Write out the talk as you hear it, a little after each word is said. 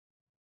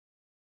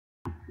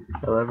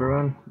Hello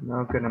everyone,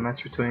 now I've got a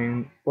match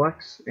between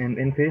Flux and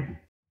NP.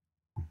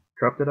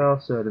 Dropped it all,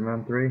 so in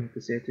round 3 for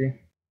safety.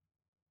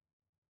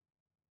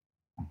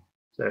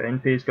 So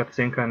NP's got the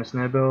same kind of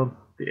snow build,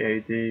 the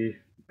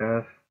AD,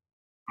 Earth,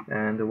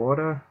 and the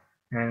water.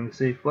 And we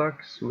see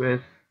Flux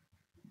with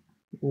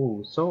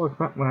Solar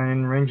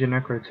Frontline, Ranger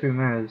Necro 2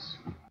 Maz.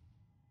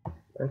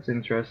 That's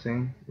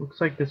interesting. Looks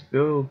like this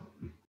build,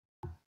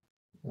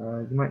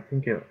 you might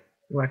think it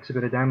lacks a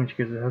bit of damage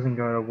because it hasn't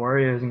got a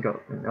warrior, hasn't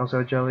got an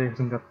Elso Jelly,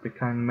 hasn't got the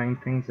kind of main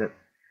things that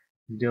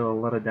deal a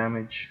lot of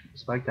damage,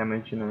 spike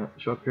damage in a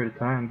short period of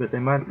time, but they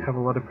might have a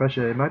lot of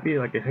pressure. It might be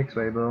like a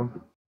Hexway build,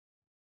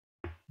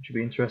 which would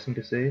be interesting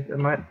to see. They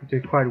might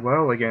do quite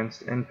well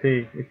against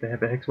NP if they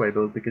have a Hexway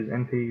build, because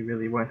NP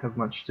really won't have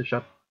much to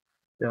shut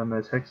down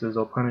those hexes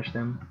or punish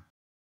them.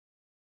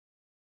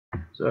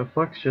 So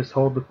Flux just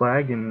hold the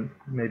flag and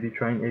maybe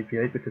try and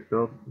AP8 with this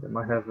build. That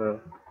might have a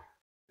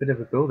bit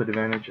of a build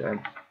advantage,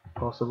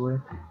 possibly.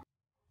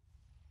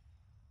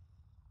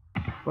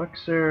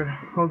 Flux are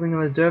holding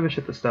on a Dervish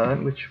at the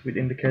start, which would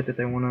indicate that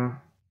they want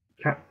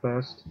to cap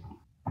first,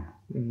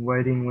 and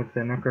waiting with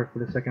their Necro for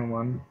the second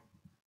one.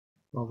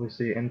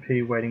 Obviously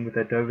NP waiting with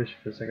their Dervish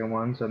for the second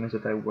one, so it means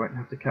that they won't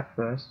have to cap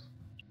first.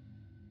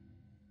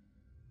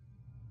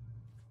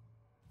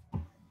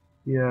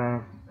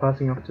 Yeah,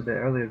 passing off to the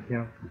earlier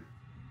here.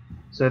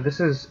 So this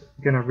is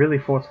going to really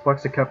force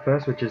Flux to cap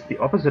first, which is the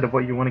opposite of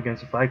what you want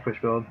against a flag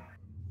push build.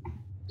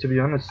 To be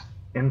honest,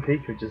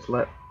 NP could just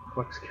let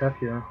Flux cap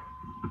here,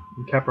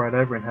 and cap right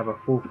over and have a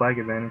full flag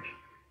advantage.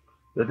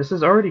 But this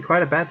is already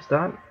quite a bad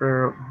start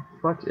for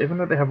Flux, even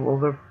though they have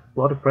a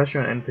lot of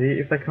pressure on NP.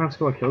 If they can't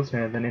score kills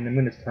here, then in a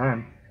minute's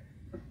time,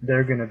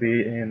 they're going to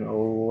be in a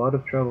lot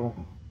of trouble.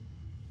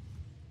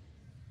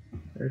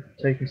 They're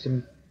taking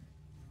some...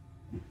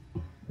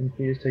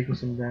 NP is taking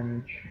some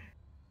damage.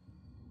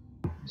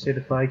 You see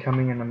the flag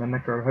coming in on the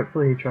Necro.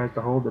 Hopefully he tries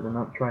to hold it and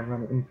not try and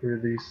run it in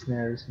through these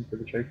snares into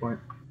the choke point.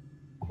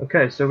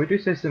 Okay, so we do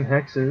see some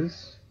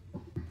hexes.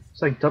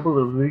 It's like double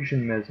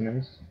illusion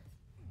mesmers.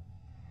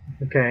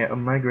 Okay, a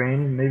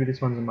migraine. Maybe this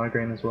one's a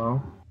migraine as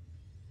well.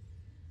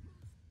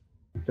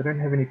 They don't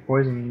have any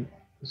poison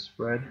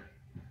spread.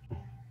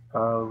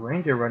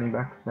 Ranger running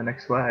back for the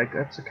next flag.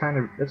 That's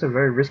a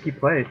very risky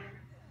play,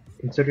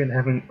 considering they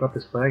haven't got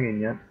this flag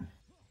in yet.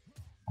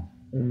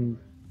 And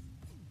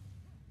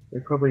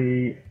they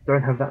probably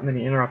don't have that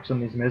many interrupts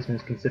on these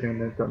mesmers, considering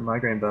they've got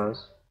migraine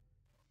bars.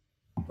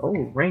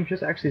 Oh,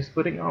 Ranger's actually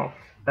splitting off.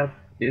 That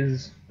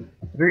is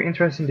a very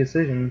interesting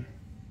decision.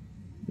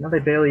 Now they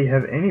barely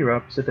have any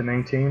erupts at the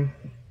main team.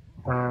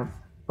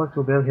 Flux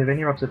will barely have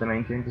any erupts at the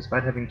main team,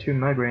 despite having 2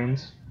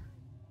 migraines.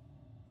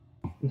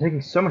 I'm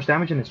taking so much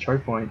damage in this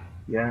choke point.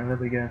 Yeah, there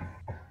we go.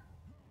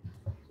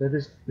 So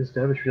this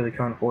Dervish really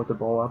can't afford to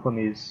ball up on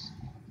these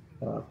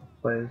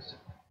players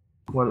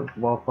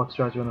while Flux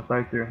tries to run the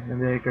flag through.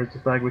 And there goes the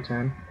flag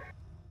return.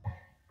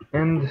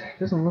 And it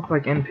doesn't look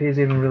like NP is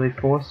even really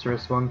forced to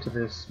respond to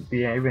this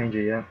BA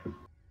Ranger yet.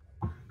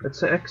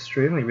 It's an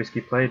extremely risky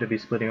play to be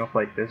splitting off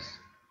like this.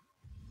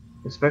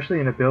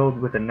 Especially in a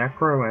build with a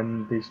Necro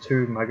and these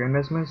 2 migraine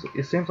mesmers.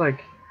 It seems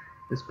like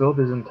this build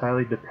is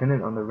entirely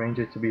dependent on the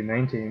Ranger to be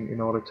main team in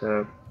order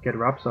to get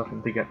erupts off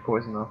and to get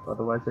poison off,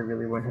 otherwise they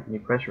really won't have any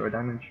pressure or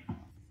damage.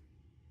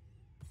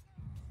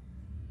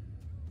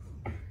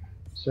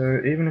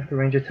 So even if the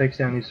Ranger takes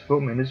down his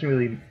footman, it doesn't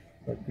really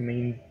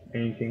mean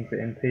anything for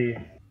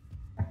NP.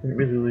 Didn't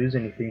really lose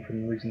anything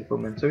from losing the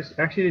footman. So it's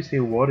actually just see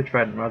a water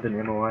trident rather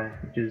than MOI,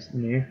 which is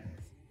new.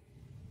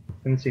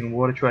 Haven't seen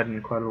water trident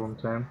in quite a long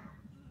time.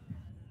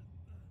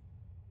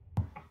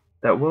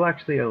 That will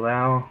actually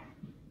allow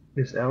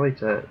this ally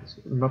to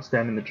not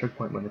stand in the choke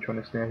point when they're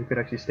trying to snare. He could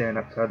actually stand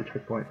outside the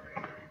choke point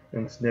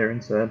and snare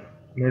inside.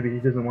 Maybe he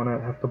doesn't want to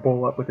have to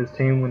ball up with his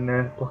team when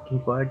they're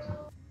blocking flags.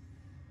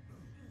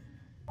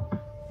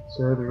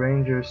 So the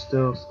Ranger is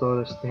still sort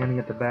of standing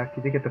at the back.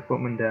 He did get the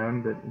footman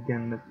down, but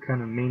again, that's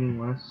kind of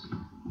meaningless.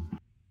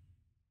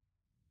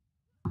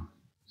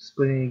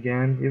 Splitting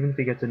again, even if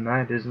he gets a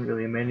knight, it doesn't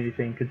really mean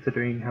anything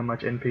considering how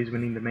much NP is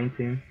winning the main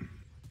team.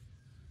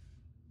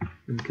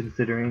 And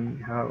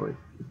considering how it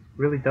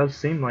really does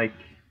seem like...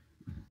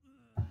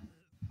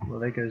 Well,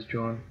 there goes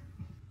John.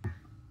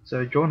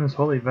 So John has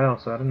Holy Veil,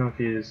 so I don't know if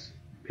he is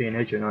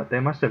PNH or not.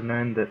 They must have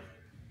known that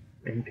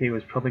NP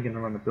was probably going to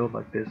run a build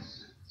like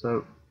this,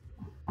 so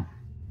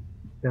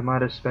they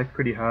might have spec'd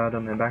pretty hard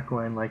on their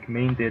backline like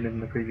Mean did in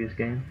the previous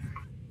game.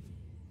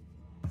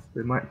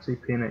 We might see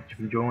PNH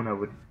from John, I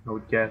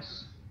would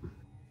guess.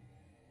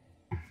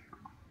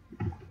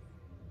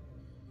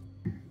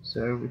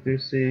 So we do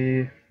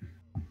see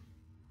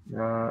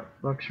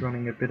Flux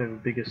running a bit of a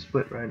bigger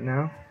split right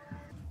now.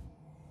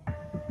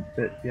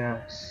 But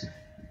yeah,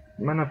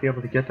 might not be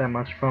able to get that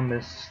much from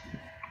this.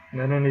 They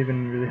don't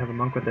even really have a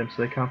monk with them,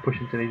 so they can't push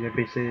into these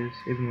NPCs,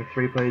 even with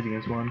 3 players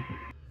against 1.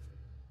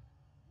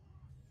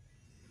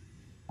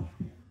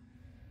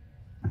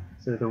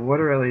 So the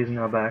water rally is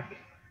now back.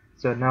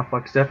 So now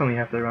Flux definitely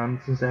have to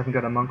run since they haven't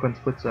got a monk on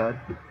split side.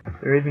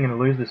 They're even going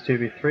to lose this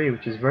 2v3,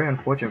 which is very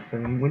unfortunate for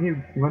them. When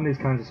you run these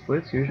kinds of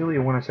splits, usually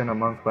you want to send a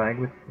monk flag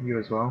with you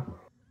as well,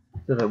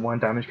 so that one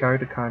damage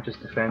character can't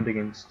just defend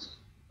against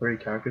 3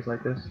 characters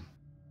like this.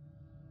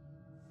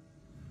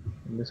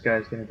 And this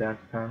guy's going to die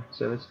after time.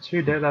 So there's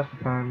 2 dead after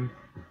time,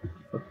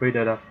 or 3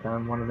 dead after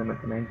time, one of them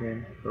at the main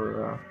game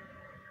for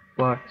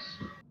Flux.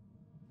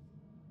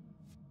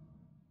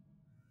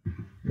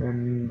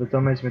 And the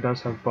dominates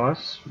does have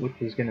boss, which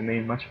is going to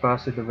mean much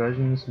faster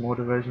diversions, more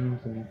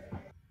diversions, and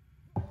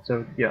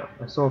so yeah,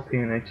 I saw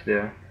PNH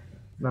there.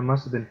 That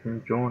must have been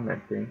from Jawn,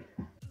 that thing.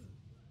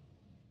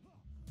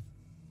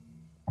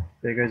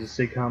 There goes a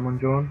Sig Harm on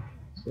Jawn,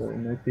 so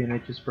no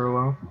PNHs for a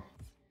while.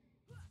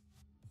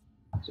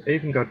 So I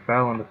even got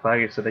Val on the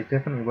flag, so they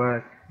definitely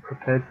were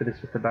prepared for this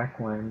with the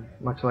backline,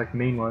 much like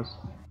Mean was.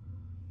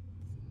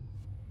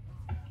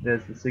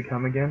 There's the Sig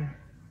Harm again.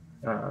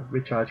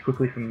 Recharge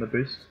quickly from the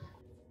boost.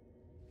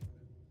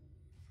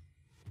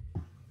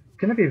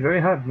 It's gonna be very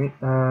hard.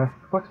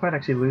 Flux might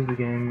actually lose the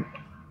game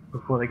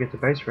before they get to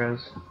base res.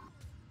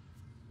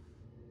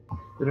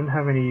 They don't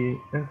have any.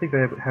 I don't think they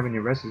have any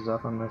reses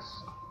up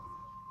unless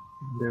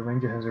their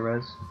ranger has a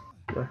res.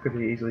 That could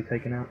be easily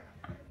taken out.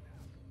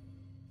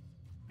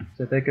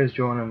 So there goes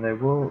Jawn, and they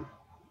will.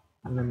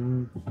 And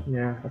then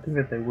yeah, I think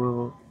that they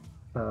will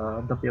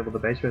not be able to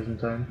base res in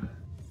time.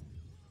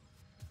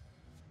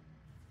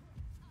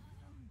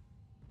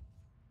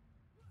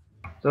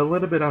 So a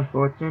little bit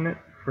unfortunate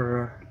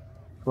for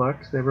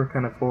Flux. They were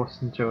kind of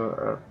forced into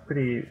a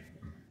pretty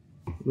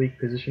weak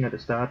position at the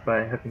start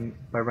by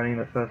running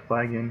that first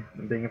flag in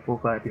and being a full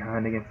flag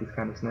behind against this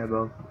kind of snare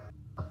build.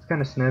 This kind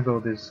of snare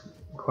build is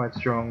quite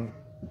strong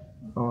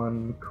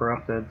on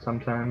Corrupted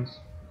sometimes,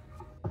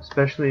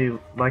 especially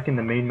like in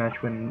the main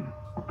match when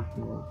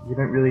you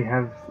don't really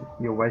have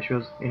your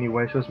any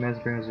Waishos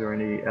Mesmers or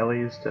any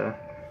Ellies to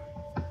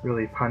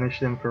really punish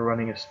them for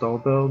running a stall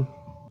build.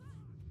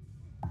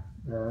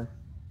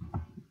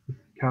 If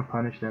you can't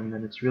punish them,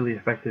 then it's really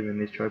effective in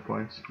these choke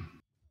points.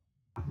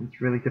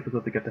 It's really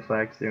difficult to get the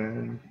flags through,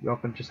 and you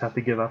often just have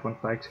to give up on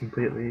flags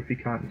completely if you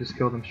can't just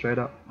kill them straight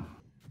up.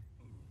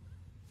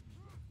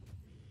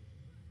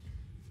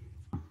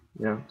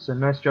 Yeah, so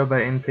nice job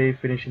by NP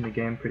finishing the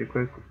game pretty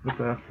quick with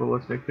a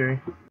flawless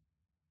victory.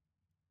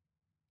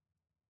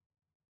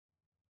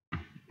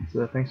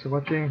 So thanks for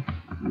watching,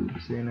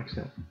 see you next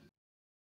time.